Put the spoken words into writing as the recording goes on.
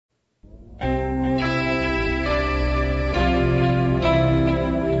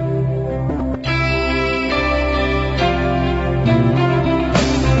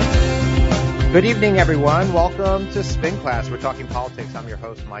Good evening, everyone. Welcome to Spin Class. We're talking politics. I'm your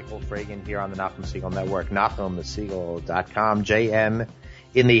host, Michael Fragan, here on the Nachum Segal Network, NachumSegal.com,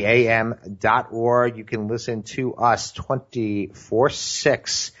 JMintheAM.org. You can listen to us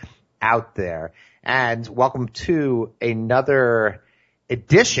 24/6 out there. And welcome to another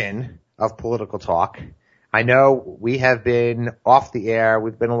edition of Political Talk. I know we have been off the air.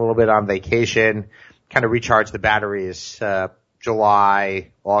 We've been a little bit on vacation, kind of recharged the batteries,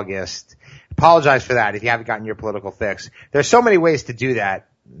 July, August. Apologize for that if you haven't gotten your political fix. There's so many ways to do that,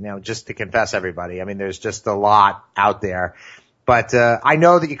 just to confess everybody. I mean, there's just a lot out there. But I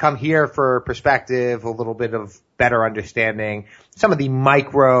know that you come here for perspective, a little bit of better understanding, some of the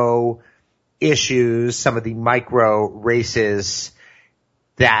micro issues, some of the micro races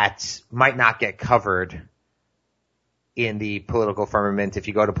that might not get covered in the political firmament. If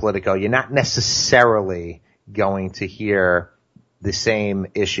you go to Politico, you're not necessarily going to hear the same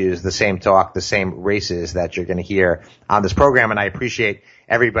issues, the same talk, the same races that you're going to hear on this program. And I appreciate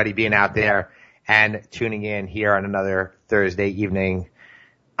everybody being out there and tuning in here on another Thursday evening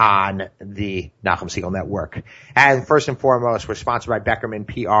on the Nachum Segal Network. And first and foremost, we're sponsored by Beckerman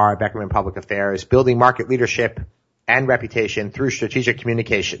PR, Beckerman Public Affairs, building market leadership and reputation through strategic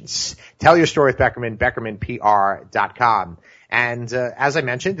communications. Tell your story with Beckerman, BeckermanPR.com. And as I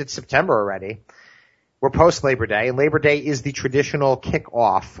mentioned, it's September already. We're post-Labor Day, and Labor Day is the traditional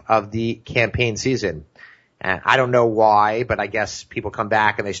kickoff of the campaign season. And I don't know why, but I guess people come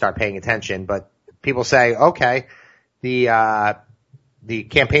back and they start paying attention. But people say, okay, the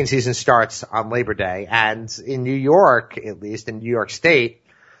campaign season starts on Labor Day. And in New York, at least in New York State,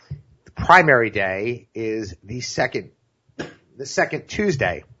 the primary day is the second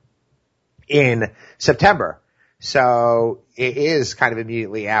Tuesday in September. So it is kind of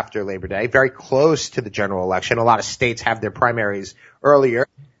immediately after Labor Day, very close to the general election. A lot of states have their primaries earlier,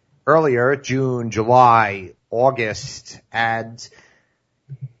 June, July, August. And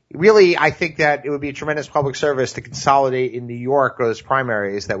really, I think that it would be a tremendous public service to consolidate in New York those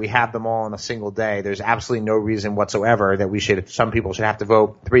primaries, that we have them all on a single day. There's absolutely no reason whatsoever that some people should have to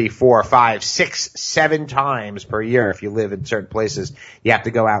vote 3, 4, 5, 6, 7 times per year. If you live in certain places, you have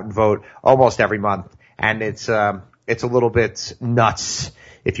to go out and vote almost every month. And it's a little bit nuts,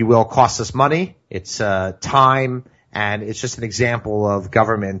 if you will. Costs us money. It's time, and it's just an example of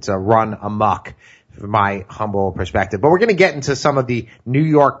government run amok, from my humble perspective. But we're going to get into some of the New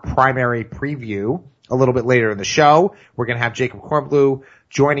York primary preview a little bit later in the show. We're going to have Jacob Kornbluh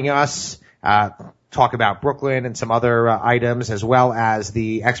joining us, talk about Brooklyn and some other items, as well as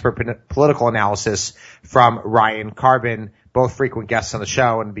the expert political analysis from Ryan Karben, both frequent guests on the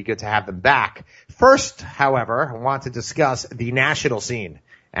show, and it'd be good to have them back. First, however, I want to discuss the national scene,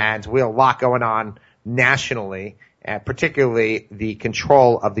 and we have a lot going on nationally, particularly the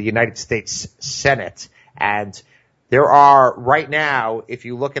control of the United States Senate. And there are, right now, if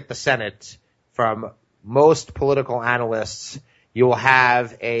you look at the Senate, from most political analysts, you will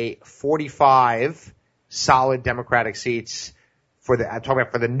have a 45 solid Democratic seats I'm talking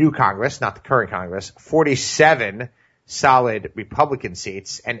about for the new Congress, not the current Congress, 47 solid Republican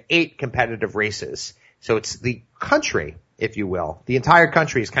seats, and 8 competitive races. So it's the country, if you will. The entire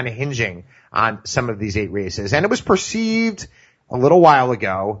country is kind of hinging on some of these 8 races. And it was perceived a little while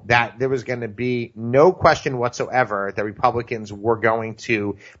ago that there was going to be no question whatsoever that Republicans were going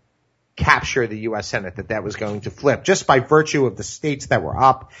to capture the U.S. Senate, that was going to flip, just by virtue of the states that were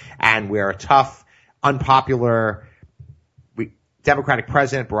up, and where a tough, unpopular Democratic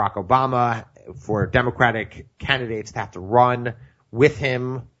president, Barack Obama, for Democratic candidates to have to run with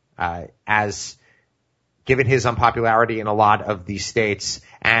him, as given his unpopularity in a lot of these states,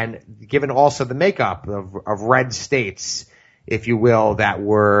 and given also the makeup of red states, if you will, that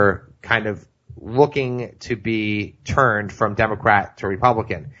were kind of looking to be turned from Democrat to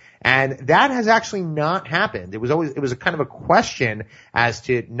Republican. And that has actually not happened. It was a kind of a question as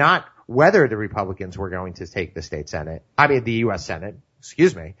to not whether the Republicans were going to take the U.S. Senate,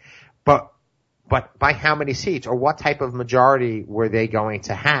 but by how many seats, or what type of majority were they going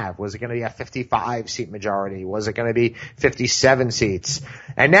to have? Was it going to be a 55-seat majority? Was it going to be 57 seats?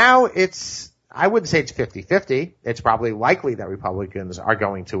 And now I wouldn't say it's 50-50. It's probably likely that Republicans are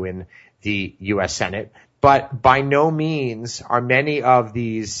going to win the U.S. Senate, but by no means are many of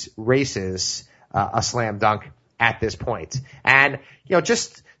these races a slam dunk at this point. And,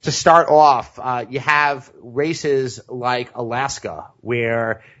 just to start off, you have races like Alaska,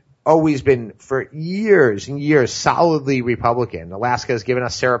 where always been for years and years solidly Republican. Alaska has given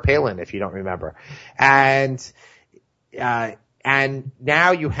us Sarah Palin, if you don't remember. And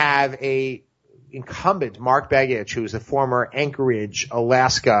now you have a incumbent, Mark Begich, who's the former Anchorage,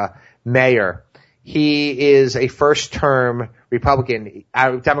 Alaska mayor. He is a first-term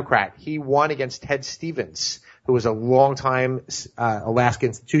Democrat. He won against Ted Stevens, who was a long-time Alaska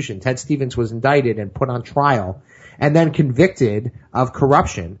institution. Ted Stevens was indicted and put on trial and then convicted of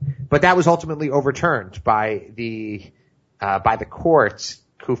corruption, but that was ultimately overturned by the courts,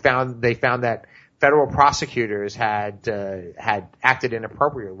 who found that federal prosecutors had acted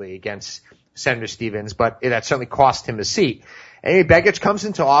inappropriately against Senator Stevens, but that certainly cost him his seat. Amy Begich comes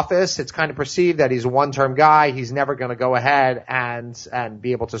into office. It's kind of perceived that he's a one-term guy. He's never going to go ahead and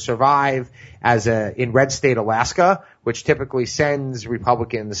be able to survive in red state Alaska, which typically sends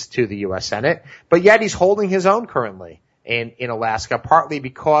Republicans to the U.S. Senate. But yet he's holding his own currently in Alaska, partly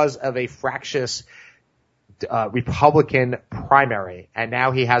because of a fractious Republican primary. And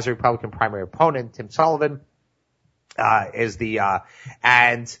now he has a Republican primary opponent, Tim Sullivan,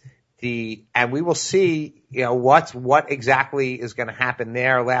 and we will see, what exactly is going to happen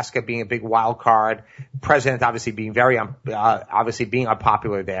there. Alaska being a big wild card, president obviously being being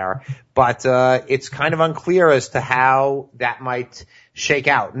unpopular there, but it's kind of unclear as to how that might shake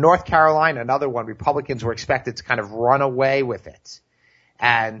out. North Carolina, another one, Republicans were expected to kind of run away with it,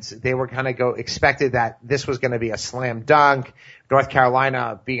 and they were kind of expected that this was going to be a slam dunk. North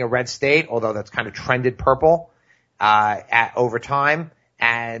Carolina being a red state, although that's kind of trended purple over time.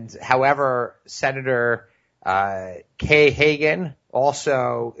 And however, Senator Kay Hagan,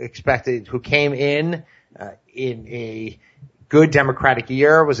 also expected, who came in a good Democratic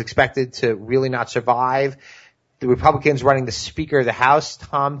year, was expected to really not survive. The Republicans running the Speaker of the House,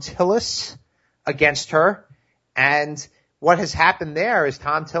 Tom Tillis, against her. And what has happened there is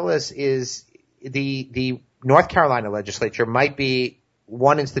Tom Tillis is the North Carolina legislature might be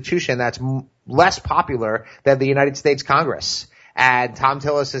one institution that's less popular than the United States Congress. And Tom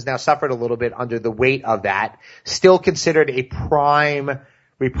Tillis has now suffered a little bit under the weight of that. Still considered a prime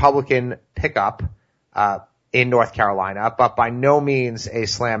Republican pickup in North Carolina, but by no means a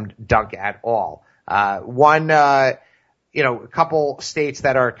slam dunk at all. A couple states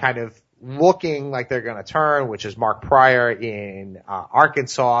that are kind of looking like they're going to turn, which is Mark Pryor in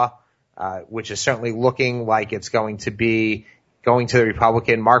Arkansas, which is certainly looking like it's going to be going to the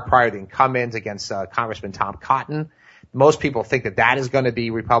Republican. Mark Pryor, the incumbent, against Congressman Tom Cotton. Most people think that is going to be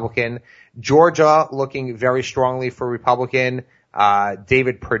Republican. Georgia looking very strongly for Republican.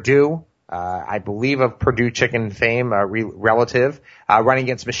 David Perdue, I believe of Purdue Chicken fame, relative, running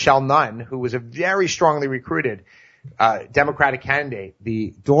against Michelle Nunn, who was a very strongly recruited Democratic candidate,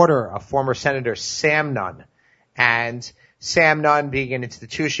 the daughter of former Senator Sam Nunn. And Sam Nunn being an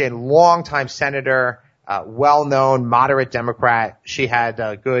institution, longtime senator, well-known, moderate Democrat. She had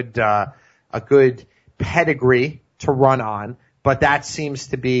a good pedigree to run on, but that seems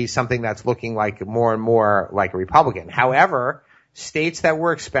to be something that's looking like more and more like a Republican. However, states that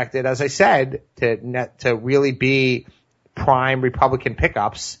were expected, as I said, to really be prime Republican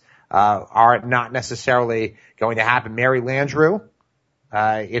pickups, are not necessarily going to happen. Mary Landrieu,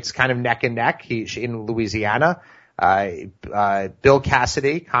 it's kind of neck and neck. She's in Louisiana. Bill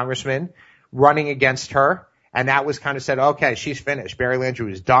Cassidy, congressman, running against her. And that was kind of said, okay, she's finished. Mary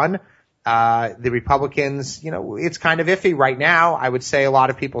Landrieu is done. The Republicans, it's kind of iffy right now. I would say a lot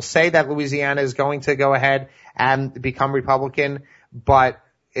of people say that Louisiana is going to go ahead and become Republican, but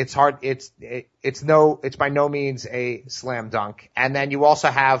it's hard. It's by no means a slam dunk. And then you also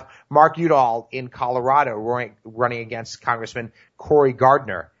have Mark Udall in Colorado running against Congressman Cory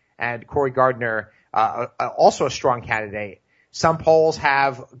Gardner. And Cory Gardner, also a strong candidate. Some polls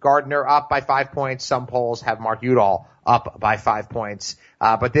have Gardner up by 5 points. Some polls have Mark Udall up by 5 points.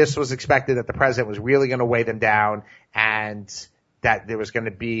 But this was expected that the president was really going to weigh them down and that there was going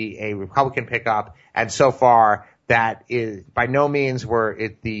to be a Republican pickup. And so far, that is by no means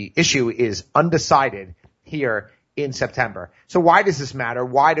the issue is undecided here in September. So why does this matter?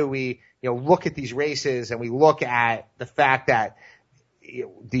 Why do we, look at these races and we look at the fact that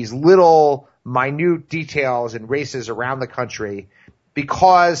these little minute details in races around the country,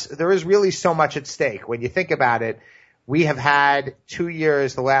 because there is really so much at stake. When you think about it, we have had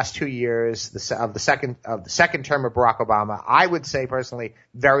the last 2 years of the second term of Barack Obama. I would say personally,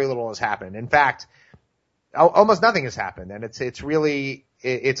 very little has happened. In fact, almost nothing has happened. And it's really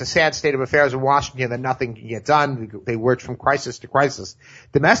a sad state of affairs in Washington that nothing can get done. They lurch from crisis to crisis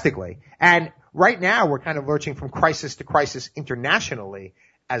domestically. And right now we're kind of lurching from crisis to crisis internationally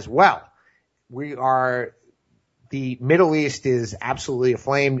as well. The Middle East is absolutely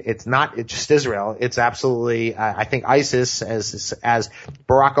aflame. It's just Israel. It's absolutely, I think ISIS, as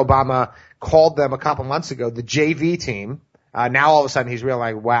Barack Obama called them a couple months ago, the JV team. Now all of a sudden he's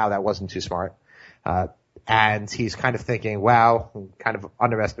realizing, wow, that wasn't too smart. And he's kind of thinking, well, kind of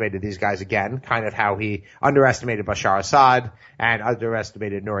underestimated these guys again, kind of how he underestimated Bashar Assad and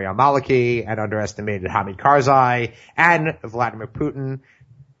underestimated Nouri al-Maliki and underestimated Hamid Karzai and Vladimir Putin.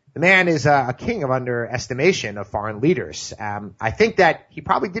 The man is a king of underestimation of foreign leaders. I think that he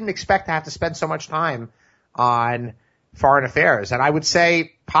probably didn't expect to have to spend so much time on foreign affairs. And I would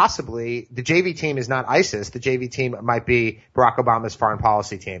say possibly the JV team is not ISIS. The JV team might be Barack Obama's foreign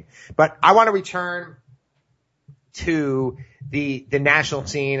policy team. But I want to return to the national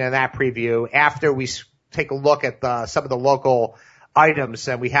scene and that preview after we take a look at some of the local items.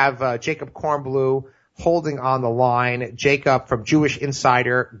 And we have Jacob Kornbluh holding on the line. Jacob from Jewish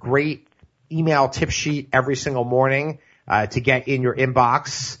Insider, great email tip sheet every single morning to get in your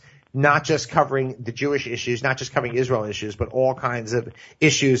inbox. Not just covering the Jewish issues, not just covering Israel issues, but all kinds of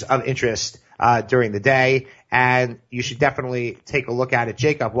issues of interest during the day. And you should definitely take a look at it.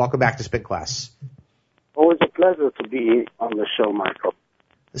 Jacob, welcome back to Spin Class. Always a pleasure to be on the show, Michael.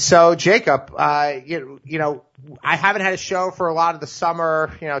 So, Jacob, you know, I haven't had a show for a lot of the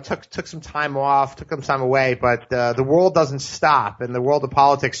summer. You know, took some time off, took some time away, but the world doesn't stop, and the world of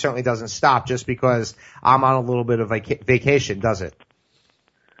politics certainly doesn't stop just because I'm on a little bit of vacation, does it?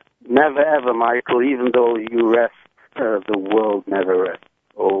 Never ever, Michael. Even though you rest, the world never rests.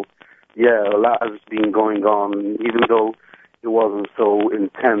 So, yeah, a lot has been going on, even though it wasn't so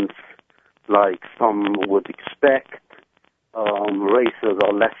intense like some would expect. Races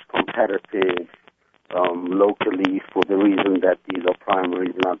are less competitive locally for the reason that these are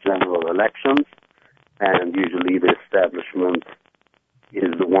primaries, not general elections, and usually the establishment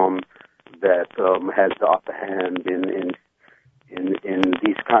is the one that has the upper hand in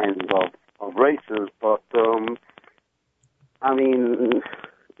these kinds of races. But I mean,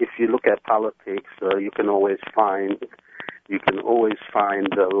 if you look at politics, you can always find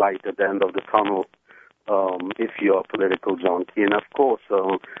the light at the end of the tunnel if you're a political junkie. And of course,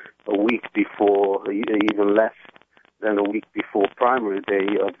 a week before, even less than a week before primary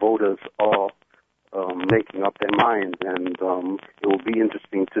day, voters are making up their minds, and it will be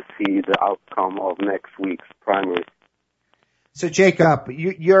interesting to see the outcome of next week's primary. So, Jacob,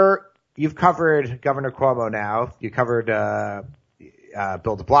 you've covered Governor Cuomo now. You covered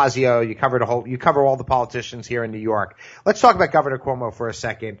Bill de Blasio. You cover all the politicians here in New York. Let's talk about Governor Cuomo for a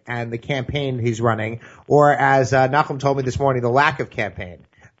second and the campaign he's running, or as Nachum told me this morning, the lack of campaign.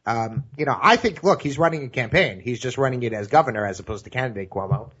 You know, I think, look, he's running a campaign. He's just running it as governor as opposed to candidate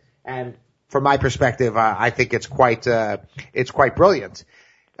Cuomo. And from my perspective, I think it's quite brilliant.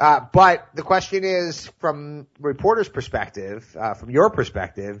 But the question is, from reporter's perspective, from your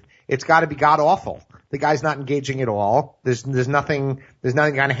perspective, it's got to be god awful. The guy's not engaging at all. There's nothing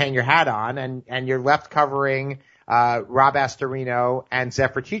kind of hang your hat on, and you're left covering Rob Astorino and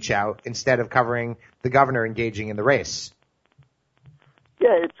Zephyr Teachout instead of covering the governor engaging in the race.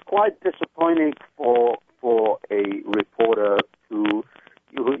 Yeah, it's quite disappointing for a reporter who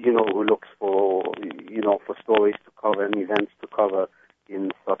looks for stories to cover and events to cover in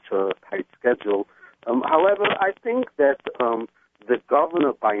such a tight schedule. However, I think that the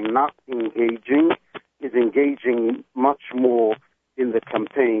governor, by not engaging, is engaging much more in the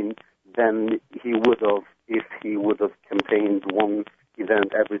campaign than he would have if he would have campaigned one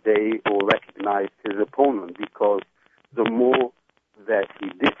event every day or recognized his opponent, because the more that he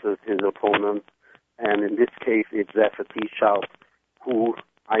disses his opponent, and in this case it's Zephyr Teachout, who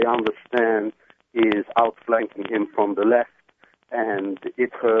I understand is outflanking him from the left, and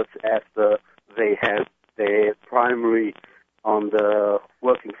it hurts after they had their primary on the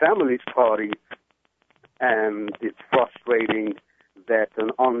Working Families Party, and it's frustrating that an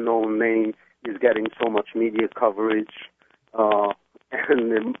unknown name is getting so much media coverage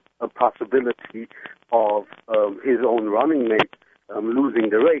and a possibility of his own running mate losing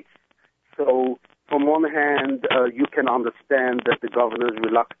the race. So from one hand, you can understand that the governor is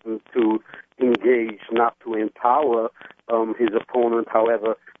reluctant to engage, not to empower his opponent.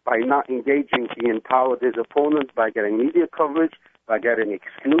 However, by not engaging, he empowered his opponent by getting media coverage, by getting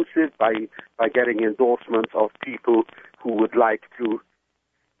exclusive, by getting endorsements of people who would like to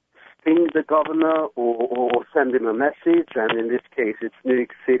sting the governor or send him a message. And in this case, it's New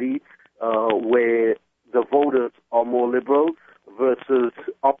York City, where the voters are more liberal, versus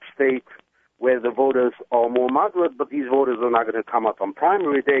upstate, where the voters are more moderate, but these voters are not going to come out on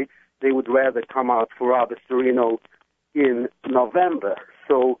primary day. They would rather come out for Rob Astorino in November.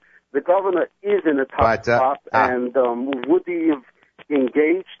 So the governor is in a tough spot, and would he have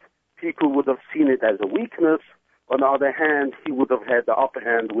engaged, people would have seen it as a weakness. On the other hand, he would have had the upper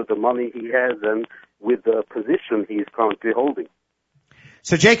hand with the money he has and with the position he is currently holding.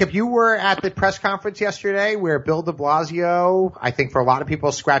 So, Jacob, you were at the press conference yesterday where Bill de Blasio, I think for a lot of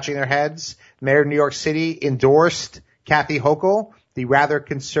people scratching their heads, Mayor of New York City, endorsed Kathy Hochul, the rather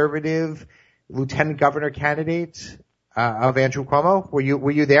conservative lieutenant governor candidate of Andrew Cuomo. Were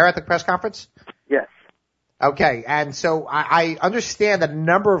you there at the press conference? Yes. Okay, and so I understand that a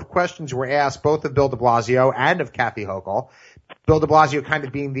number of questions were asked both of Bill de Blasio and of Kathy Hochul. Bill de Blasio kind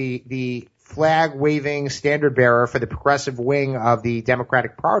of being the flag-waving standard bearer for the progressive wing of the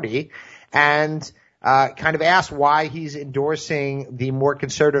Democratic Party, and kind of asked why he's endorsing the more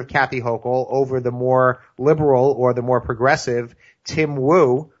conservative Kathy Hochul over the more liberal or the more progressive Tim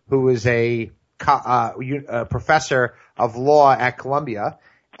Wu, who is a professor of law at Columbia.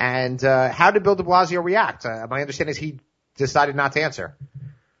 And how did Bill de Blasio react? My understanding is he decided not to answer.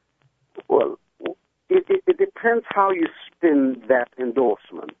 Well, it depends how you spin that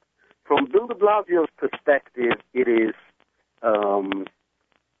endorsement. From Bill de Blasio's perspective, it is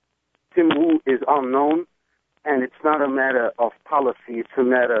Tim Wu is unknown, and it's not a matter of policy. It's a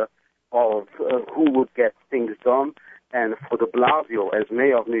matter of who would get things done. And for de Blasio, as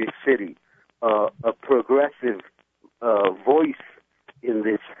mayor of New York City, a progressive voice in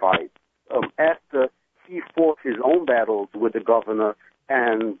this fight. After he fought his own battles with the governor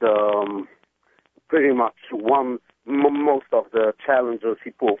and pretty much won most of the challenges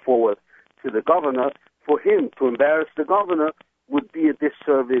he put forward to the governor, for him to embarrass the governor would be a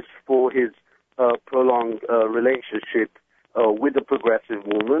disservice for his prolonged relationship with the progressive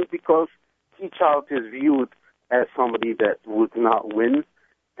movement, because Teachout is viewed as somebody that would not win,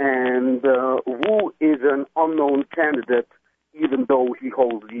 and Wu is an unknown candidate, even though he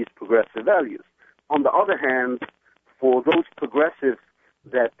holds these progressive values. On the other hand, for those progressives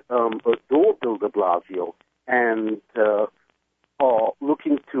that adore Bill de Blasio and are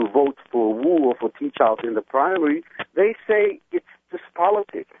looking to vote for Wu or for Teachout in the primary, they say it's just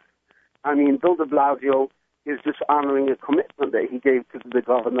politics. I mean, Bill de Blasio is just honoring a commitment that he gave to the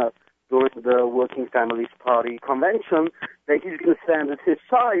governor during the Working Families Party convention, that he's going to stand at his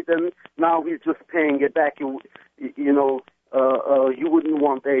side, and now he's just paying it back. You wouldn't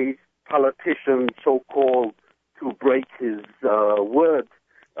want a politician, so-called, to break his word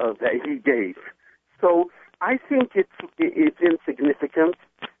that he gave. So I think it's insignificant,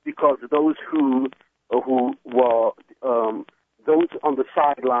 because those who were those on the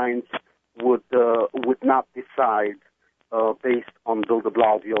sidelines would not decide based on Bill de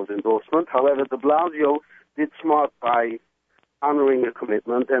Blasio's endorsement. However, de Blasio did smart by honoring a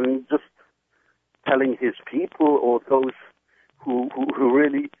commitment and just telling his people, or those who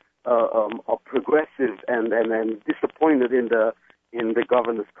really are progressive and disappointed in the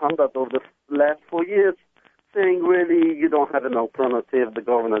governor's conduct over the last 4 years, saying, really, you don't have an alternative. The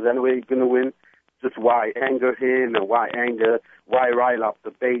governor's anyway going to win. Just why anger him, and why rile up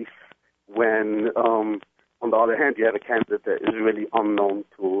the base when, on the other hand, you have a candidate that is really unknown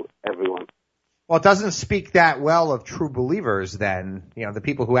to everyone. Well, it doesn't speak that well of true believers then, the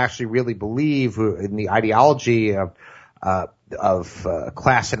people who actually really believe in the ideology of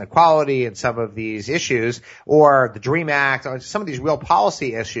class inequality and some of these issues, or the DREAM Act, or some of these real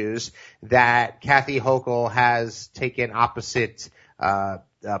policy issues that Kathy Hochul has taken opposite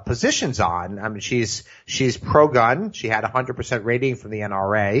positions on. I mean, she's pro-gun. She had a 100% rating from the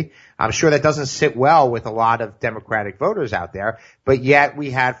NRA. I'm sure that doesn't sit well with a lot of Democratic voters out there, but yet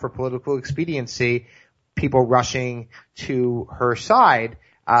we had, for political expediency, people rushing to her side.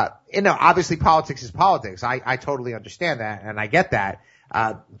 Obviously politics is politics. I totally understand that, and I get that.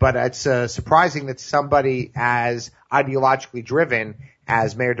 But it's surprising that somebody as ideologically driven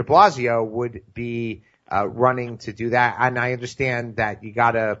as Mayor de Blasio would be running to do that. And I understand that you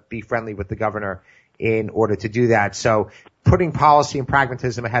gotta be friendly with the governor in order to do that. So putting policy and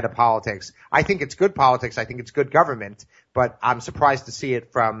pragmatism ahead of politics, I think it's good politics. I think it's good government, but I'm surprised to see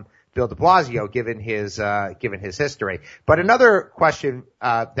it from Bill de Blasio, given his history. But another question,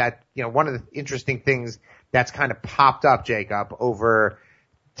 that, one of the interesting things that's kind of popped up, Jacob, over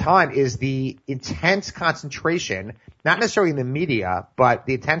time is the intense concentration, not necessarily in the media, but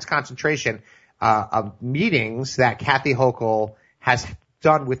the intense concentration of meetings that Kathy Hochul has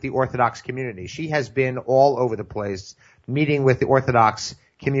done with the Orthodox community. She has been all over the place, meeting with the Orthodox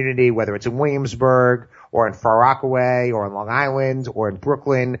community, whether it's in Williamsburg or in Far Rockaway or in Long Island or in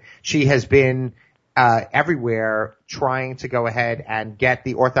Brooklyn. She has been everywhere trying to go ahead and get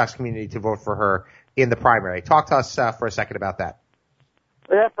the Orthodox community to vote for her in the primary. Talk to us for a second about that.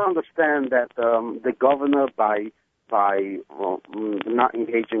 We have to understand that the governor, by not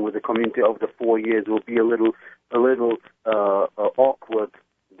engaging with the community over the 4 years, will be a little awkward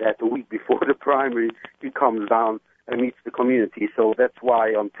that the week before the primary he comes down meets the community. So that's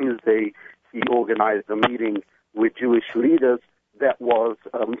why on Tuesday he organized a meeting with Jewish leaders that was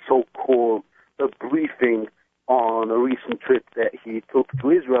so-called a briefing on a recent trip that he took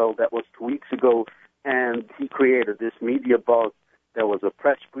to Israel. That was 2 weeks ago, and he created this media buzz. There was a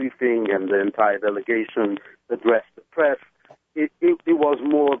press briefing, and the entire delegation addressed the press. It was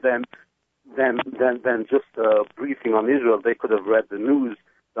more than just a briefing on Israel. They could have read the news,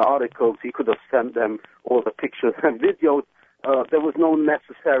 the articles. He could have sent them all the pictures and videos. There was no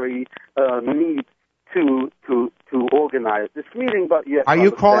necessary need to organize this meeting. But yes, are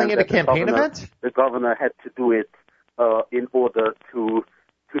you calling it a campaign event? The governor had to do it in order to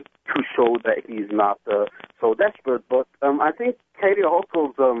show that he's not so desperate. But I think Katie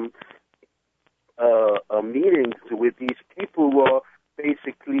Hochul's meetings with these people were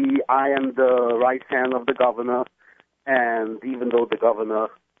basically, I am the right hand of the governor, and even though the governor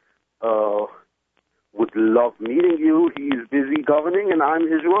would love meeting you, he's busy governing, and I'm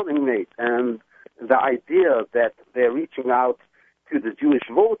his running mate. And the idea that they're reaching out to the Jewish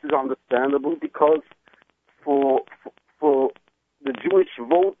vote is understandable, because for the Jewish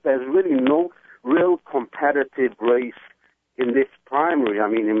vote, there's really no real competitive race in this primary. I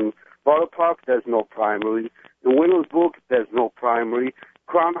mean, in Borough Park, there's no primary. In Williamsburg, there's no primary.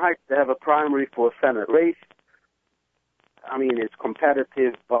 Crown Heights, they have a primary for a Senate race. I mean, it's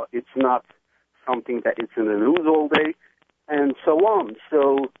competitive, but it's not something that is in the news all day, and so on.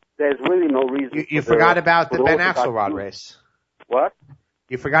 So there's really no reason. You forgot about the Ben Axelrod race. What?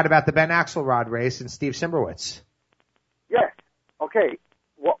 You forgot about the Ben Axelrod race and Steve Simberwitz. Yes. Okay.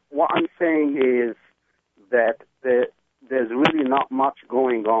 What I'm saying is that there's really not much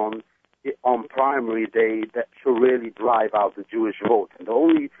going on primary day that should really drive out the Jewish vote. And the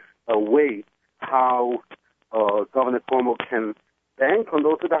only way how Governor Cuomo can bank on the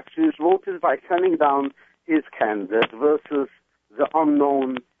Orthodox Jewish vote is by sending down his candidate versus the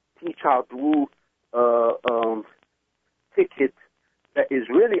unknown Teachart Wu ticket that is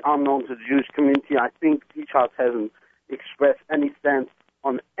really unknown to the Jewish community. I think Teachart hasn't expressed any stance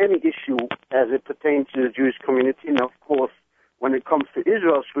on any issue as it pertains to the Jewish community. And of course, when it comes to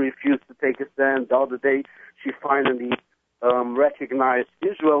Israel, she refused to take a stand. The other day, she finally recognized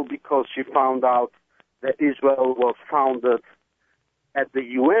Israel because she found out that Israel was founded at the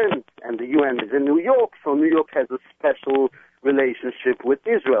UN, and the UN is in New York, so New York has a special relationship with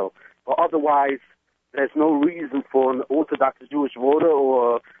Israel. But otherwise, there's no reason for an Orthodox Jewish voter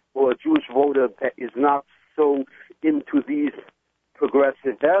or a Jewish voter that is not so into these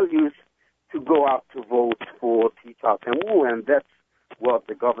progressive values to go out to vote for Teachart and Wu, and that's what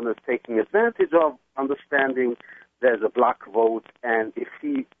the governor is taking advantage of, understanding there's a black vote, and if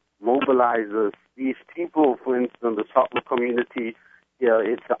he mobilizes these people, for instance, the Sutton community,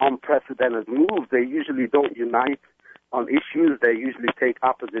 it's an unprecedented move. They usually don't unite on issues. They usually take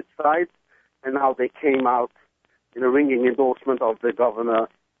opposite sides, and now they came out in a ringing endorsement of the governor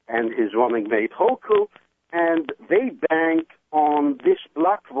and his running mate, Hochul, and they bank on this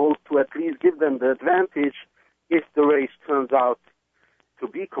black vote to at least give them the advantage if the race turns out to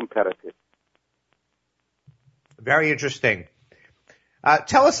be competitive. Very interesting.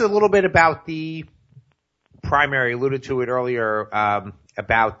 Tell us a little bit about the primary. Alluded to it earlier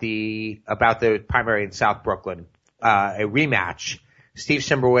about the primary in South Brooklyn, a rematch. Steve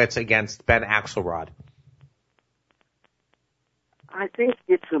Simberwitz against Ben Axelrod. I think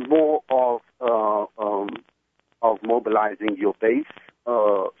it's more of mobilizing your base.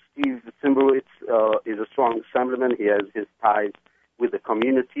 Steve Simberwitz is a strong assemblyman. He has his ties with the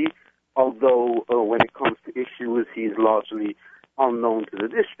community, although when it comes to issues, he's largely unknown to the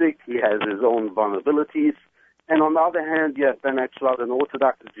district. He has his own vulnerabilities. And on the other hand, you have Ben Axelrod, an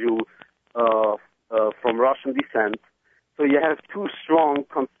Orthodox Jew from Russian descent. So you have two strong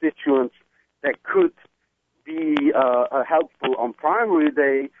constituents that could be helpful on primary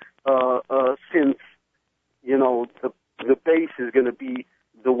day, since the base is going to be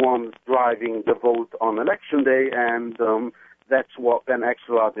the ones driving the vote on election day, and that's what Ben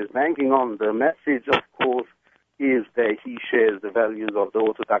Axelrod is banking on. The message, of course, is that he shares the values of the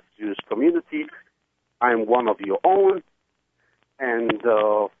Orthodox Jewish community. I'm one of your own, and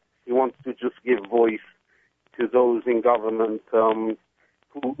he wants to just give voice to those in government who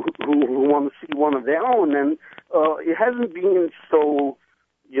want to see one of their own. And it hasn't been so,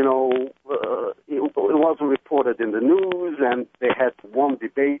 it wasn't reported in the news, and they had one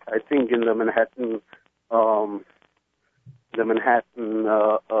debate, I think, in the Manhattan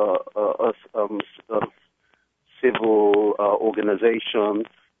civil organization,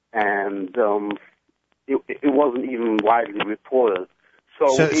 and it wasn't even widely reported.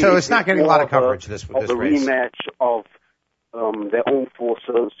 So it's not getting a lot of coverage, this race. The rematch of their own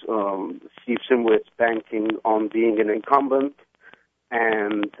forces, Steve Simwitz banking on being an incumbent,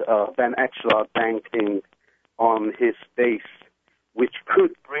 and Ben Exler banking on his base, which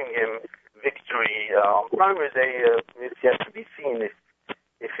could bring him victory on primary day. It's yet to be seen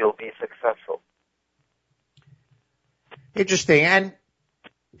if he'll be successful. Interesting. And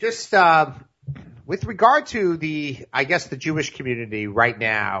just with regard to the Jewish community right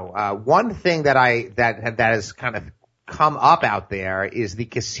now, one thing that has kind of come up out there is the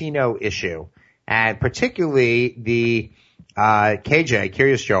casino issue, and particularly the KJ,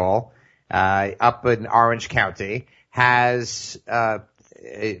 Curious Joel, up in Orange County has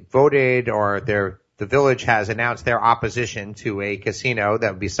voted, or the village has announced their opposition to a casino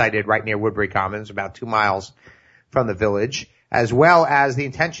that would be sited right near Woodbury Commons, about 2 miles from the village, as well as the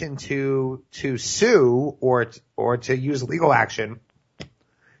intention to sue or to use legal action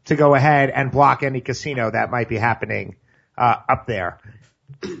to go ahead and block any casino that might be happening up there.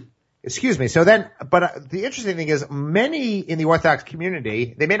 Excuse me. So then, but the interesting thing is, many in the Orthodox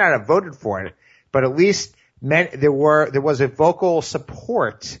community, they may not have voted for it, but at least there was a vocal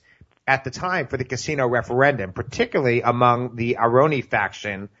support at the time for the casino referendum, particularly among the Aroni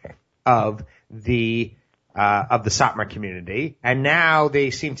faction of the Satmar community. And now they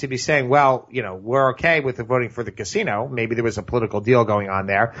seem to be saying, well, we're okay with the voting for the casino. Maybe there was a political deal going on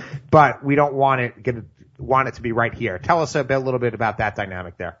there, but we don't want it to be right here. Tell us a little bit about that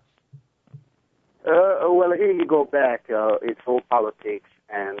dynamic there. Well, here you go back. It's all politics,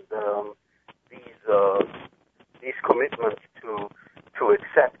 and these commitments to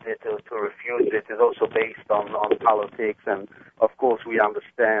accept it or to refuse it is also based on politics. And of course, we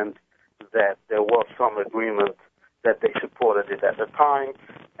understand that there was some agreement that they supported it at the time,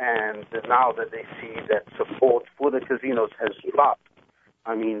 and now that they see that support for the casinos has dropped.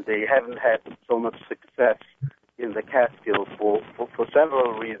 I mean, they haven't had so much success in the Catskills for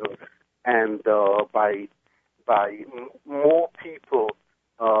several reasons, and by more people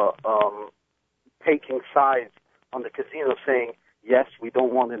taking sides on the casino, saying yes, we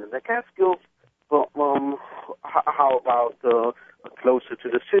don't want it in the Catskills, but how about closer to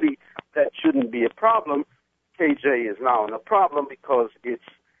the city? That shouldn't be a problem. KJ is now in a problem because it's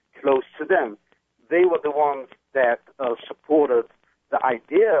close to them. They were the ones that supported the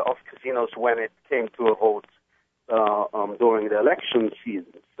idea of casinos when it came to a vote during the election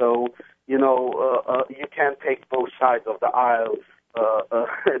season. So, you can't take both sides of the aisle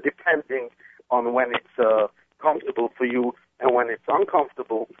depending on when it's comfortable for you and when it's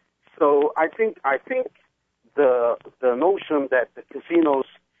uncomfortable. So I think the notion that the casinos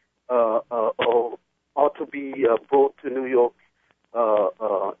ought to be brought to New York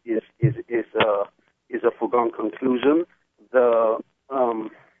is a foregone conclusion.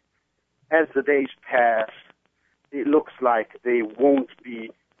 As the days pass, it looks like they won't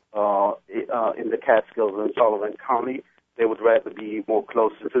be in the Catskills and Sullivan County. They would rather be more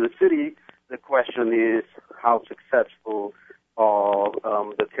closer to the city. The question is how successful are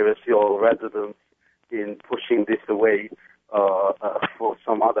the Terrestrial residents in pushing this away for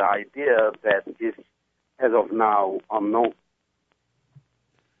some other idea that is, as of now, unknown.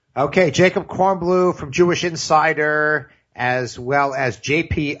 Okay, Jacob Kornbluh from Jewish Insider, as well as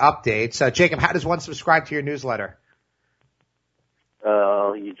JP Updates. Jacob, how does one subscribe to your newsletter?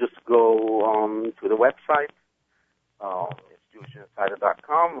 You just go to the website. It's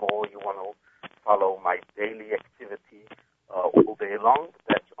JewishInsider.com, or you want to follow my daily activity all day long.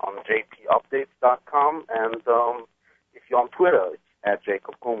 That's on jpupdates.com, and if you're on Twitter, it's at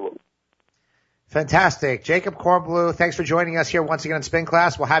Jacob Kornbluh. Fantastic. Jacob Kornbluh, thanks for joining us here once again on Spin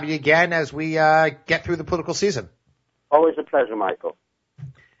Class. We'll have you again as we get through the political season. Always a pleasure, Michael.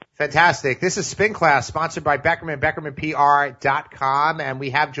 Fantastic. This is Spin Class, sponsored by Beckerman, BeckermanPR.com, and we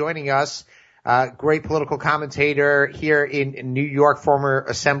have joining us great political commentator here in New York, former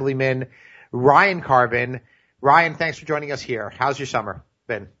Assemblyman Ryan Karben. Ryan, thanks for joining us here. How's your summer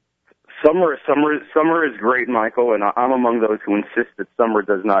been? Summer is great, Michael, and I'm among those who insist that summer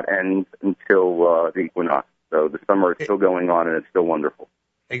does not end until the equinox. So the summer is still going on, and it's still wonderful.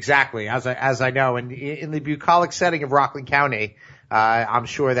 Exactly, as I know, and in the bucolic setting of Rockland County, I'm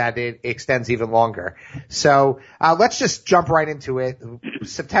sure that it extends even longer. So let's just jump right into it.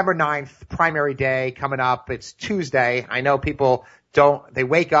 September 9th, primary day coming up. It's Tuesday. I know people they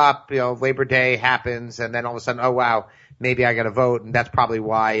wake up, Labor Day happens, and then all of a sudden, oh wow, maybe I got to vote, and that's probably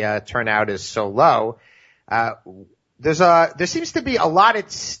why turnout is so low. There seems to be a lot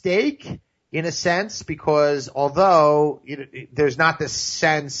at stake in a sense, because although there's not this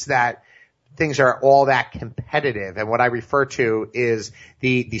sense that things are all that competitive. And what I refer to is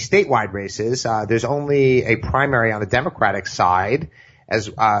the statewide races. There's only a primary on the Democratic side as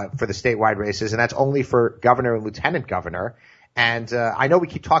for the statewide races, and that's only for governor and lieutenant governor. And I know we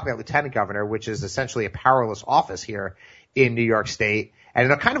keep talking about lieutenant governor, which is essentially a powerless office here in New York State, and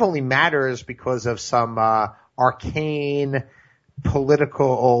it kind of only matters because of some arcane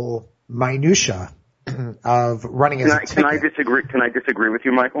political minutia of running as a ticket. Can I disagree with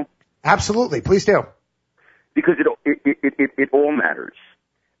you, Michael? Absolutely, please do. Because it all matters,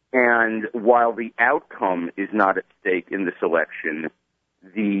 and while the outcome is not at stake in this election,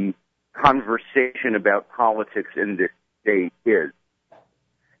 the conversation about politics in this state is.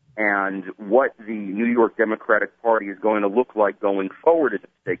 And what the New York Democratic Party is going to look like going forward is at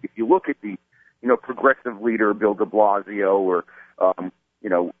stake. If you look at the, progressive leader, Bill de Blasio, or,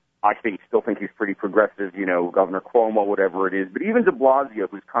 I still think he's pretty progressive, Governor Cuomo, whatever it is. But even de Blasio,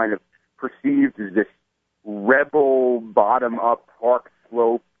 who's kind of perceived as this rebel, bottom-up, Park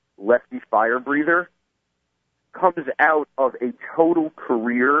Slope, lefty fire breather, comes out of a total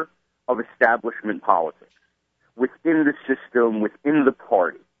career of establishment politics within the system, within the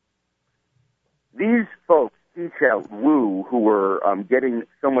party. These folks, Teachout, Wu, who were getting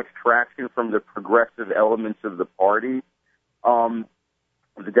so much traction from the progressive elements of the party,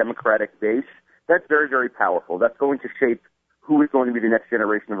 the Democratic base, that's very, very powerful. That's going to shape who is going to be the next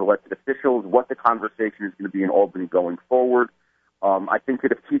generation of elected officials, what the conversation is going to be in Albany going forward. I think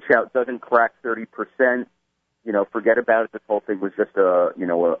that if Teachout doesn't crack 30%, forget about it. This whole thing was just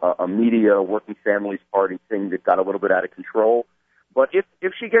a media working families party thing that got a little bit out of control. But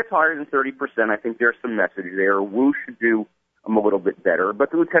if she gets higher than 30%, I think there's some message there. Wu should do a little bit better.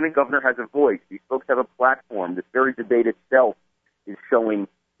 But the lieutenant governor has a voice. These folks have a platform. This very debate itself is showing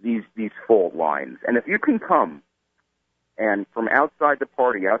these fault lines. And if you can come and from outside the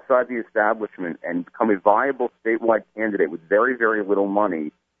party, outside the establishment, and become a viable statewide candidate with very, very little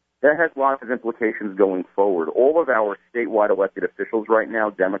money, that has lots of implications going forward. All of our statewide elected officials right now,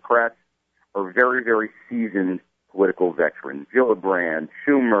 Democrats, are very, very seasoned political veterans. Gillibrand,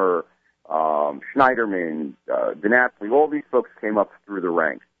 Schumer, Schneiderman, DiNapoli, all these folks came up through the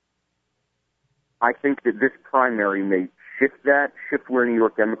ranks. I think that this primary may shift where New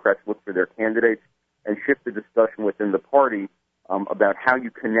York Democrats look for their candidates, and shift the discussion within the party about how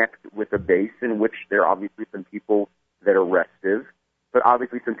you connect with a base in which there are obviously some people that are restive, but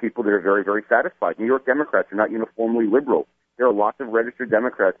obviously some people that are very, very satisfied. New York Democrats are not uniformly liberal. There are lots of registered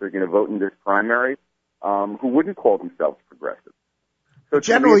Democrats that are going to vote in this primary who wouldn't call themselves progressive. So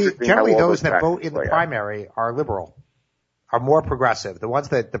generally those that vote in the primary are liberal, are more progressive. The ones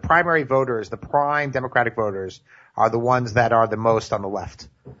that the primary voters, the prime Democratic voters, are the ones that are the most on the left.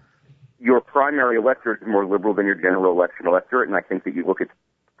 Your primary electorate is more liberal than your general election electorate, and I think that you look at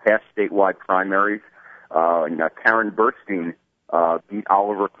past statewide primaries. Karen Burstein beat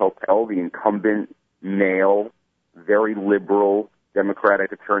Oliver Kopel, the incumbent male, very liberal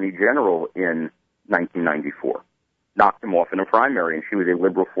Democratic Attorney General in 1994. Knocked him off in a primary, and she was a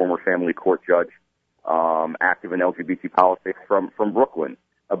liberal former family court judge, active in LGBT politics from Brooklyn.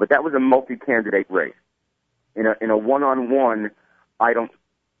 But that was a multi-candidate race. In a one-on-one, I don't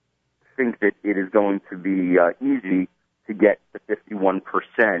think that it is going to be easy to get to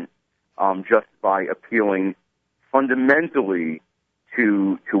 51% just by appealing fundamentally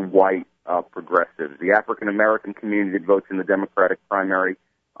to white progressives. The African American community that votes in the Democratic primary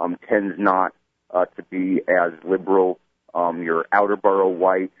tends not to be as liberal. Your outer borough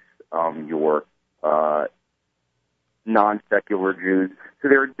whites, your non-secular Jews. So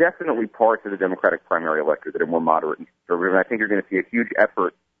there are definitely parts of the Democratic primary electorate that are more moderate and conservative, and I think you're going to see a huge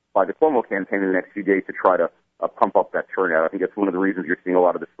effort by the Cuomo campaign in the next few days to try to pump up that turnout. I think that's one of the reasons you're seeing a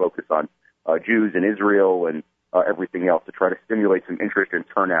lot of this focus on Jews and Israel and everything else, to try to stimulate some interest and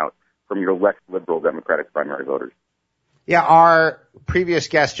turnout from your less liberal Democratic primary voters. Yeah, our previous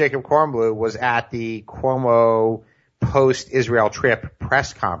guest, Jacob Kornbluh, was at the Cuomo post-Israel trip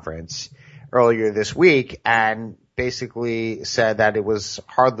press conference earlier this week and basically said that it was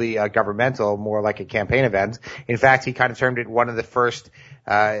hardly governmental, more like a campaign event. In fact, he kind of termed it one of the first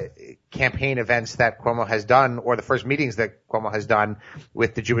campaign events that Cuomo has done, or the first meetings that Cuomo has done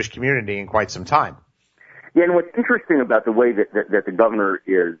with the Jewish community in quite some time. Yeah, and what's interesting about the way that the governor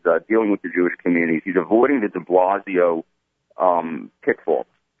is dealing with the Jewish communities, he's avoiding the de Blasio pitfalls.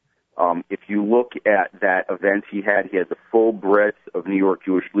 If you look at that event he had the full breadth of New York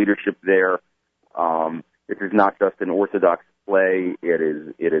Jewish leadership there. This is not just an Orthodox play. It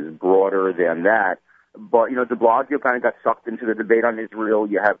is broader than that. But, de Blasio kind of got sucked into the debate on Israel.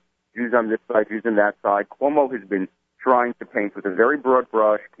 You have Jews on this side, Jews on that side. Cuomo has been trying to paint with a very broad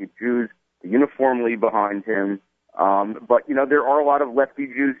brush, keep Jews uniformly behind him. But, there are a lot of lefty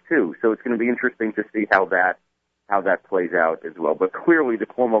Jews, too. So it's going to be interesting to see how that plays out as well. But clearly the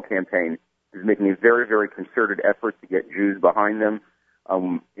Cuomo campaign is making a very, very concerted effort to get Jews behind them.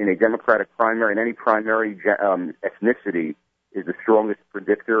 In a Democratic primary, in any primary, ethnicity is the strongest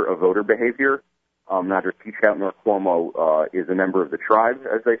predictor of voter behavior. Neither Teachout nor Cuomo is a member of the tribe,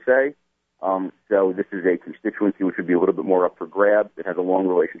 as they say. So this is a constituency which would be a little bit more up for grabs. It has a long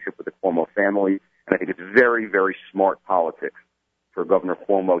relationship with the Cuomo family, and I think it's very, very smart politics for Governor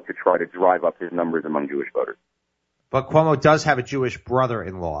Cuomo to try to drive up his numbers among Jewish voters. But Cuomo does have a Jewish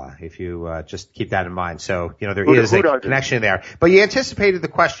brother-in-law, if you just keep that in mind. So, there is a connection there. But you anticipated the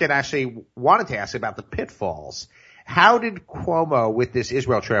question I actually wanted to ask about the pitfalls. How did Cuomo, with this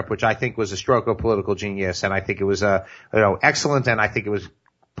Israel trip, which I think was a stroke of political genius, and I think it was excellent, and I think it was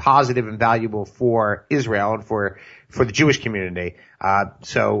positive and valuable for Israel and for the Jewish community.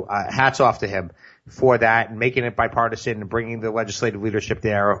 So hats off to him for that, and making it bipartisan and bringing the legislative leadership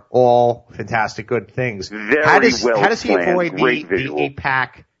there. All fantastic, good things. How does he avoid the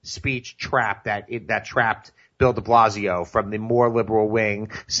AIPAC speech trap that trapped Bill de Blasio from the more liberal wing,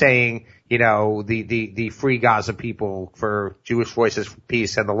 saying, the Free Gaza People for Jewish Voices for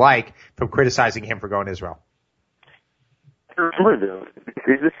Peace and the like, from criticizing him for going to Israel? Remember, though,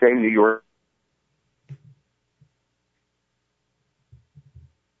 this is the same New York.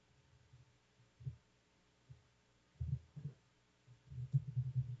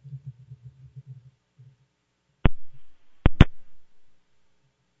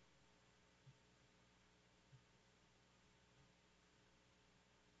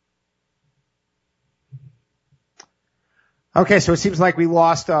 Okay, so it seems like we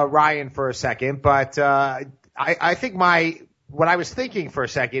lost Ryan for a second, but I think what I was thinking for a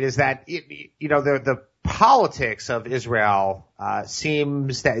second is that the politics of Israel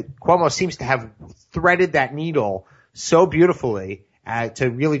Cuomo seems to have threaded that needle so beautifully to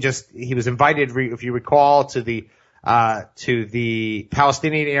really he was invited, if you recall, to the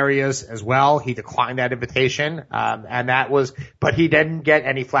Palestinian areas as well. He declined that invitation, but he didn't get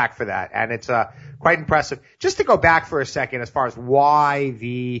any flack for that, and it's quite impressive. Just to go back for a second, as far as why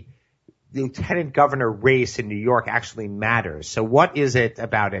the lieutenant governor race in New York actually matters. So what is it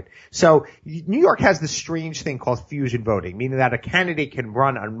about it? So New York has this strange thing called fusion voting, meaning that a candidate can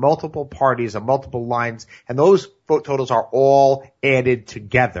run on multiple parties, on multiple lines, and those vote totals are all added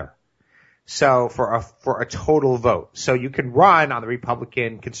together. So for a total vote. So you can run on the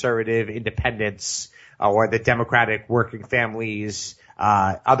Republican, conservative, independents, or the Democratic working families,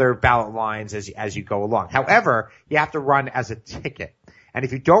 other ballot lines as you go along. However, you have to run as a ticket. And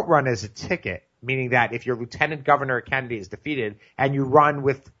if you don't run as a ticket, meaning that if your lieutenant governor candidate is defeated and you run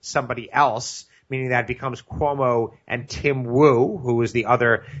with somebody else, meaning that it becomes Cuomo and Tim Wu, who is the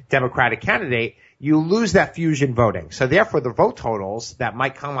other Democratic candidate, you lose that fusion voting. So therefore, the vote totals that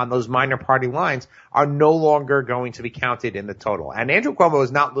might come on those minor party lines are no longer going to be counted in the total. And Andrew Cuomo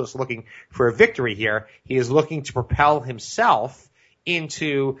is not just looking for a victory here. He is looking to propel himself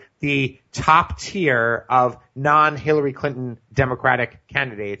into the top tier of non-Hillary Clinton Democratic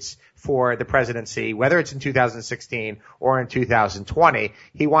candidates for the presidency, whether it's in 2016 or in 2020.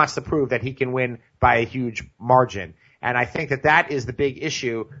 He wants to prove that he can win by a huge margin. And I think that is the big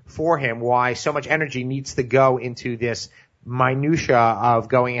issue for him, why so much energy needs to go into this minutia of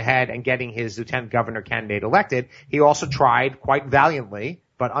going ahead and getting his lieutenant governor candidate elected. He also tried quite valiantly,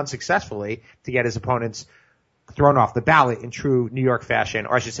 but unsuccessfully, to get his opponents thrown off the ballot in true New York fashion,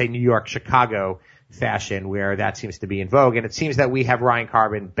 or I should say New York, Chicago fashion, where that seems to be in vogue. And it seems that we have Ryan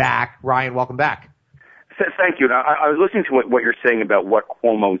Karben back. Ryan, welcome back. Thank you. Now, I was listening to what you're saying about what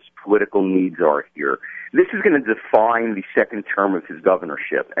Cuomo's political needs are here. This is going to define the second term of his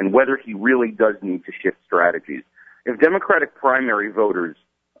governorship and whether he really does need to shift strategies. If Democratic primary voters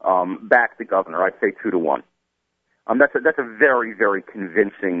back the governor, I'd say 2-1. That's a very, very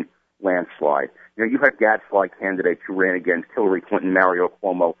convincing landslide. You had gadfly candidates who ran against Hillary Clinton, Mario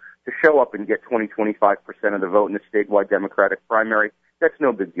Cuomo, to show up and get 20-25% of the vote in the statewide Democratic primary. That's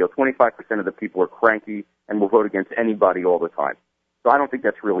no big deal. 25% of the people are cranky and will vote against anybody all the time. So I don't think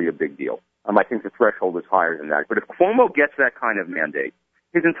that's really a big deal. I think the threshold is higher than that. But if Cuomo gets that kind of mandate,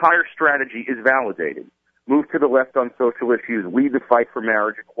 his entire strategy is validated. Move to the left on social issues, lead the fight for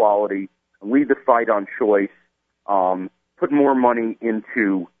marriage equality, lead the fight on choice, put more money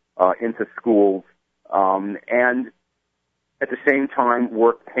into schools, and at the same time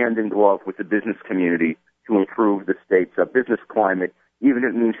work hand in glove with the business community to improve the state's business climate, even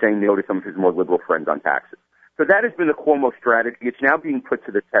if it means saying no to some of his more liberal friends on taxes. So that has been the Cuomo strategy. It's now being put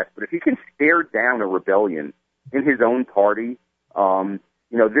to the test. But if he can stare down a rebellion in his own party,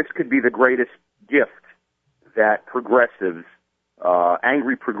 this could be the greatest gift that progressives,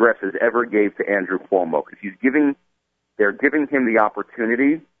 angry progressives, ever gave to Andrew Cuomo, because they're giving him the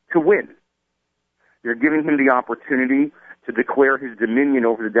opportunity to win. They're giving him the opportunity to declare his dominion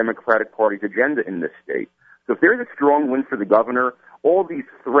over the Democratic Party's agenda in this state. So if there's a strong win for the governor, all these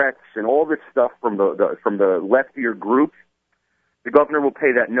threats and all this stuff from the leftier groups, the governor will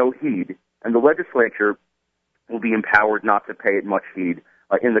pay that no heed, and the legislature will be empowered not to pay it much heed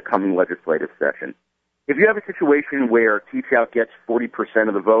in the coming legislative session. If you have a situation where Teachout gets 40%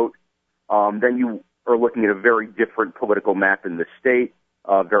 of the vote, then you are looking at a very different political map in the state,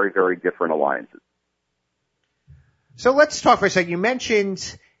 very, very different alliances. So let's talk for a second. You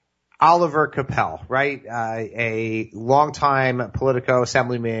mentioned Oliver Capel, right? A longtime Politico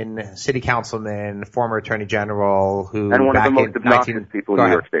assemblyman, city councilman, former attorney general, who and one of the most obnoxious people in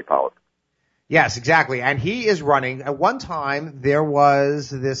New York State politics. Yes, exactly. And he is running. At one time, there was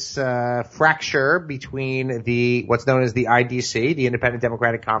this fracture between what's known as the IDC, the Independent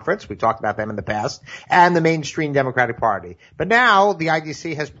Democratic Conference, we talked about them in the past, and the mainstream Democratic Party. But now the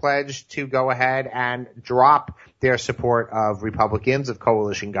IDC has pledged to go ahead and drop their support of Republicans, of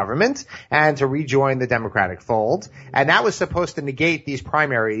coalition government, and to rejoin the Democratic fold. And that was supposed to negate these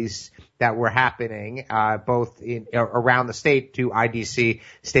primaries that were happening, both around the state to IDC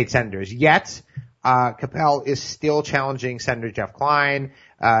state senators. Yet, Capel is still challenging Senator Jeff Klein,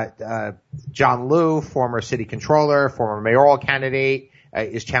 John Liu, former city controller, former mayoral candidate,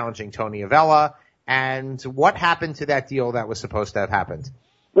 is challenging Tony Avella. And what happened to that deal that was supposed to have happened?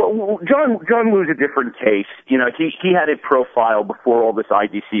 Well, John Liu's a different case. He had a profile before all this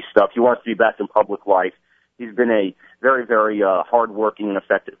IDC stuff. He wants to be back in public life. He's been a very, very hardworking and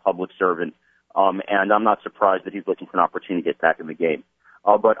effective public servant, and I'm not surprised that he's looking for an opportunity to get back in the game.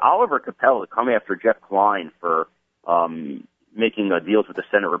 But Oliver Capel, to come after Jeff Klein for making deals with the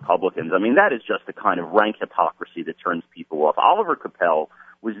Senate Republicans, I mean, that is just the kind of rank hypocrisy that turns people off. Oliver Capel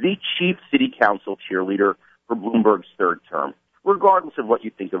was the chief city council cheerleader for Bloomberg's third term. Regardless of what you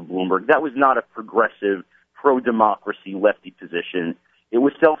think of Bloomberg, that was not a progressive, pro-democracy, lefty position. It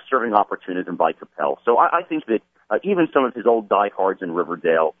was self-serving opportunism by Capel. So I think that even some of his old diehards in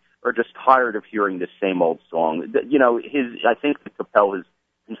Riverdale are just tired of hearing the same old song. I think that Capel has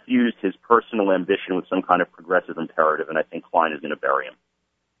confused his personal ambition with some kind of progressive imperative, and I think Klein is going to bury him.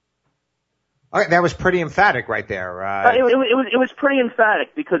 All right, that was pretty emphatic right there. It was pretty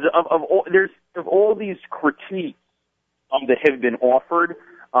emphatic because of all these critiques that have been offered.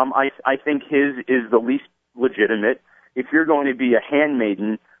 I think his is the least legitimate. If you're going to be a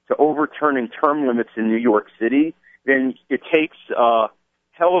handmaiden to overturning term limits in New York City, then it takes a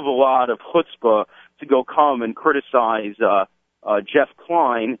hell of a lot of chutzpah to go come and criticize Jeff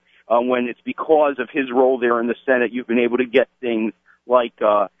Klein when it's because of his role there in the Senate you've been able to get things like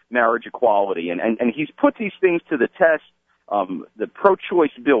marriage equality. And he's put these things to the test. The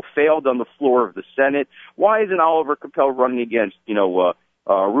pro-choice bill failed on the floor of the Senate. Why isn't Oliver Capel running against,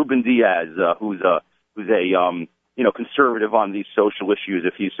 Ruben Diaz, who's a conservative on these social issues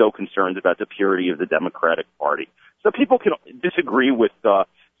if he's so concerned about the purity of the Democratic Party? So people can disagree with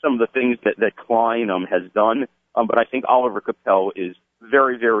some of the things that Klein has done, but I think Oliver Capel is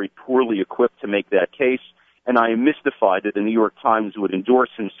very, very poorly equipped to make that case, and I am mystified that the New York Times would endorse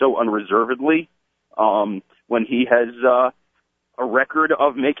him so unreservedly when he has a record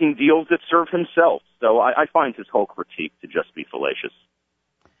of making deals that serve himself. So I find his whole critique to just be fallacious.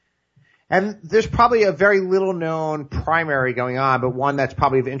 And there's probably a very little known primary going on, but one that's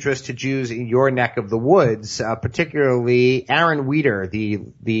probably of interest to Jews in your neck of the woods, particularly Aaron Wieder, the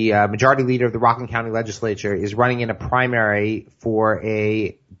majority leader of the Rockland County Legislature, is running in a primary for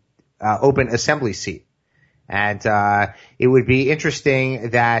a open assembly seat. And it would be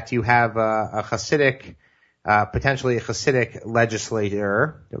interesting that you have a Hasidic, potentially a Hasidic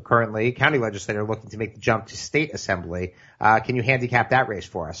legislator, currently county legislator, looking to make the jump to state assembly. Can you handicap that race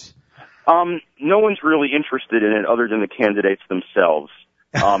for us? No one's really interested in it other than the candidates themselves.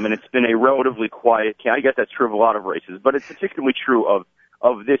 And it's been a relatively quiet, I guess that's true of a lot of races, but it's particularly true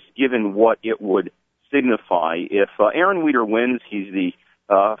of this given what it would signify. If Aaron Wieder wins, he's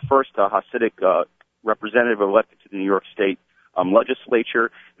the first Hasidic representative elected to the New York State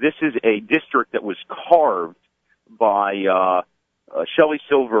legislature. This is a district that was carved by Shelley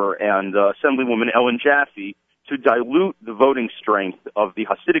Silver and Assemblywoman Ellen Jaffe to dilute the voting strength of the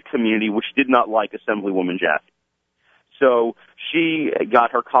Hasidic community, which did not like Assemblywoman Jaffe. So she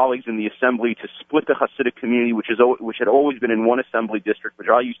got her colleagues in the assembly to split the Hasidic community, which had always been in one assembly district, which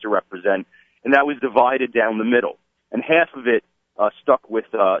I used to represent, and that was divided down the middle. And half of it stuck with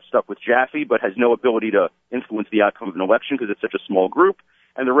Jaffe, but has no ability to influence the outcome of an election because it's such a small group.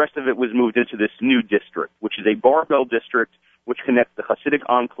 and the rest of it was moved into this new district, which is a barbell district which connects the Hasidic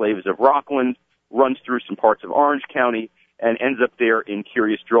enclaves of Rockland, runs through some parts of Orange County, and ends up there in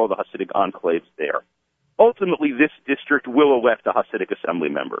Curious Draw, the Hasidic enclaves there. Ultimately, this district will elect a Hasidic assembly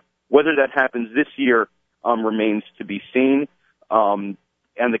member. Whether that happens this year remains to be seen, and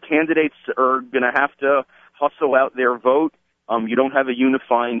the candidates are going to have to hustle out their vote. You don't have a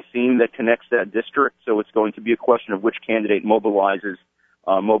unifying theme that connects that district, so it's going to be a question of which candidate mobilizes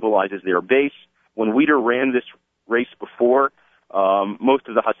their base. When Weider ran this race before, most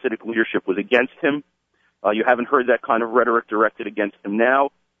of the Hasidic leadership was against him. You haven't heard that kind of rhetoric directed against him now.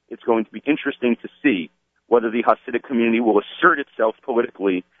 It's going to be interesting to see whether the Hasidic community will assert itself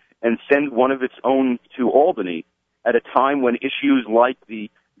politically and send one of its own to Albany at a time when issues like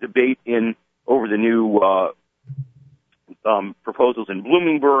the debate over the new proposals in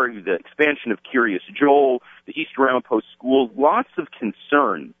Bloomingburg, the expansion of Curious Joel, the East Ramapo schools, lots of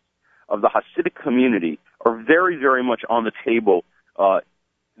concerns of the Hasidic community are very, very much on the table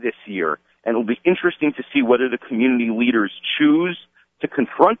this year. And it'll be interesting to see whether the community leaders choose to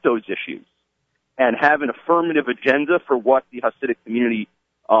confront those issues and have an affirmative agenda for what the Hasidic community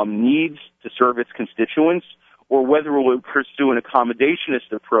needs to serve its constituents, or whether we'll pursue an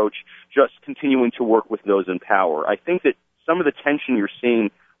accommodationist approach, just continuing to work with those in power. I think that some of the tension you're seeing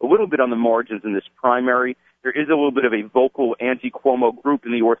a little bit on the margins in this primary, there is a little bit of a vocal anti-Cuomo group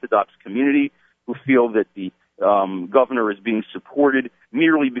in the Orthodox community who feel that the governor is being supported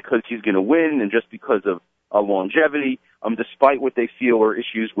merely because he's going to win and just because of longevity, despite what they feel are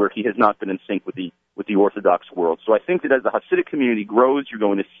issues where he has not been in sync with the Orthodox world. So I think that as the Hasidic community grows, you're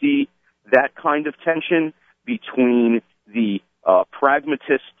going to see that kind of tension between the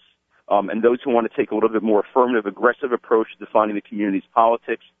pragmatists and those who want to take a little bit more affirmative, aggressive approach to defining the community's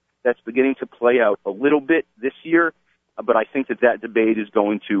politics. That's beginning to play out a little bit this year, but I think that debate is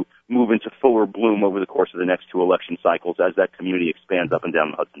going to move into fuller bloom over the course of the next two election cycles as that community expands up and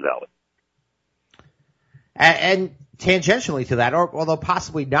down the Hudson Valley. And tangentially to that, although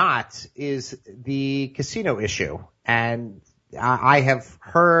possibly not, is the casino issue. And I have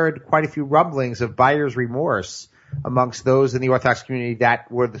heard quite a few rumblings of buyer's remorse amongst those in the Orthodox community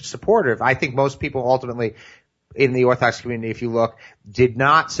that were supportive. I think most people ultimately in the Orthodox community, if you look, did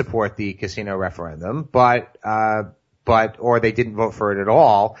not support the casino referendum, or they didn't vote for it at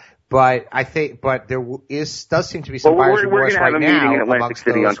all. But there does seem to be some buyer's remorse right now amongst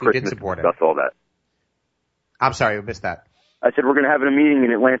those who did support it. That's all that. I'm sorry, I missed that. I said we're going to have a meeting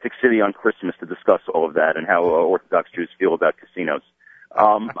in Atlantic City on Christmas to discuss all of that and how Orthodox Jews feel about casinos.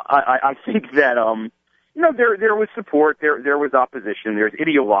 I think that there was support, there was opposition, there's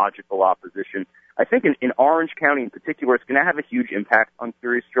ideological opposition. I think in Orange County in particular, it's going to have a huge impact on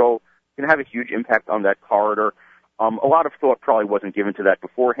Curious Joel. It's going to have a huge impact on that corridor. A lot of thought probably wasn't given to that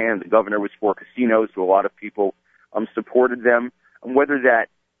beforehand. The governor was for casinos, so a lot of people supported them. And whether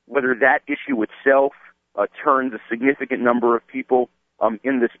that issue itself turns a significant number of people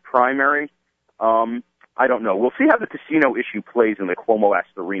in this primary, I don't know. We'll see how the casino issue plays in the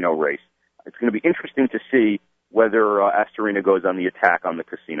Cuomo-Astorino race. It's going to be interesting to see whether Astorino goes on the attack on the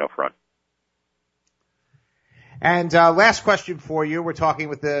casino front. And last question for you. We're talking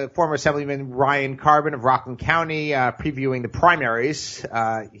with the former Assemblyman Ryan Karben of Rockland County, previewing the primaries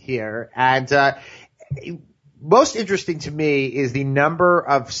here. And most interesting to me is the number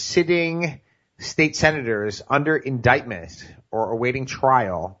of sitting state senators under indictment or awaiting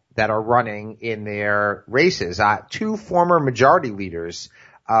trial that are running in their races. Two former majority leaders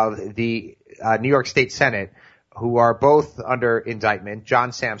of the New York State Senate who are both under indictment,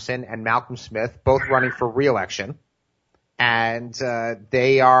 John Sampson and Malcolm Smith, both running for re-election. And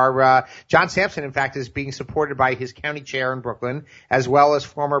they are John Sampson, in fact, is being supported by his county chair in Brooklyn, as well as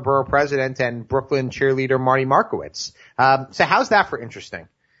former borough president and Brooklyn cheerleader Marty Markowitz. So how's that for interesting?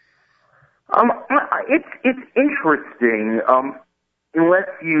 It's interesting, unless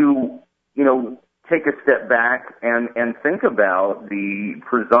you take a step back and think about the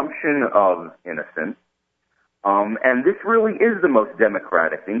presumption of innocence. And this really is the most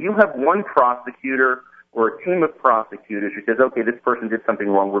democratic thing. You have one prosecutor or a team of prosecutors who says, okay, this person did something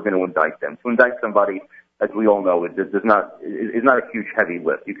wrong, we're going to indict them. To indict somebody, as we all know, is not a huge heavy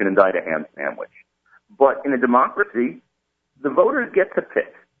lift. You can indict a ham sandwich. But in a democracy, the voters get to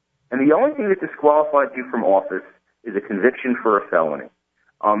pick. And the only thing that disqualifies you from office is a conviction for a felony.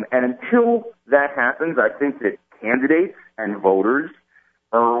 And until that happens, I think that candidates and voters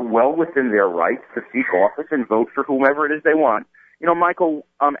are well within their rights to seek office and vote for whomever it is they want. Michael,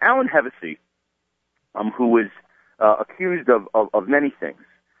 Alan Hevesy, who was accused of many things,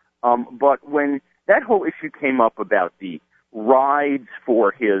 but when that whole issue came up about the rides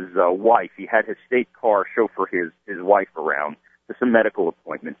for his wife. He had his state car chauffeur his wife around to some medical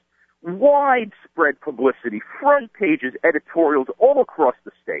appointments. Widespread publicity, front pages, editorials all across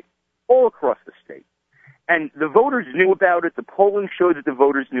the state. And the voters knew about it. The polling showed that the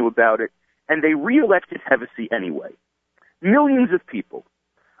voters knew about it. And they reelected Hevesi anyway. Millions of people.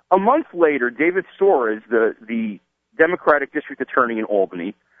 A month later, David Soares, the Democratic district attorney in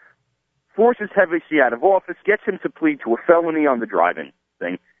Albany, forces Hevesi out of office, gets him to plead to a felony on the driving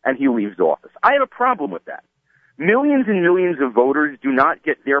thing, and he leaves office. I have a problem with that. Millions and millions of voters do not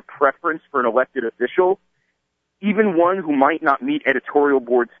get their preference for an elected official, even one who might not meet editorial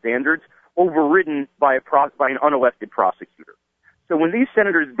board standards, overridden by an unelected prosecutor. So when these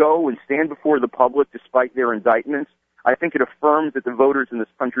senators go and stand before the public despite their indictments, I think it affirms that the voters in this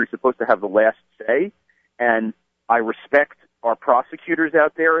country are supposed to have the last say, and I respect our prosecutors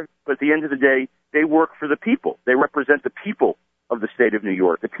out there, but at the end of the day, they work for the people. They represent the people of the state of New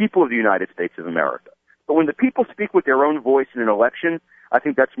York, the people of the United States of America. But when the people speak with their own voice in an election, I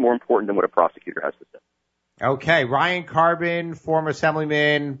think that's more important than what a prosecutor has to say. Okay, Ryan Karben, former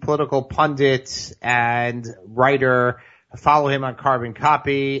assemblyman, political pundit, and writer. Follow him on Carbon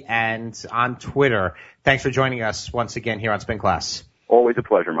Copy and on Twitter. Thanks for joining us once again here on Spin Class. Always a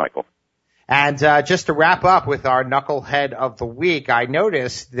pleasure, Michael. And just to wrap up with our Knucklehead of the Week, I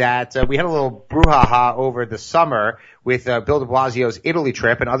noticed that we had a little brouhaha over the summer with Bill de Blasio's Italy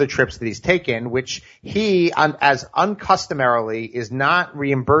trip and other trips that he's taken, which he, as uncustomarily, is not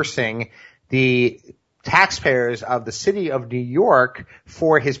reimbursing the taxpayers of the city of New York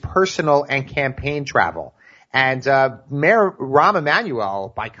for his personal and campaign travel. And Mayor Rahm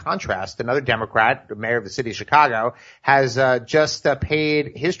Emanuel, by contrast, another Democrat, the mayor of the city of Chicago, has just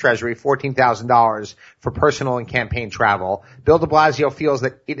paid his treasury $14,000 for personal and campaign travel. Bill de Blasio feels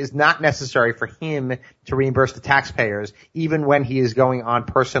that it is not necessary for him to reimburse the taxpayers, even when he is going on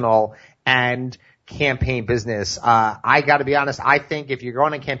personal and campaign business. I got to be honest. I think if you're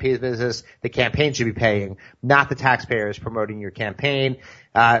going on campaign business, the campaign should be paying, not the taxpayers promoting your campaign.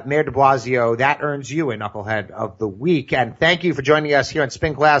 Mayor de Blasio, that earns you a Knucklehead of the Week. And thank you for joining us here on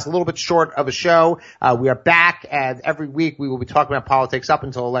Spin Class. A little bit short of a show. We are back, and every week we will be talking about politics up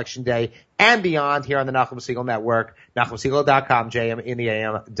until Election Day and beyond here on the Nachum Segal Network, NachumSegal.com,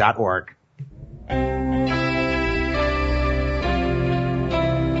 jmintheam.org.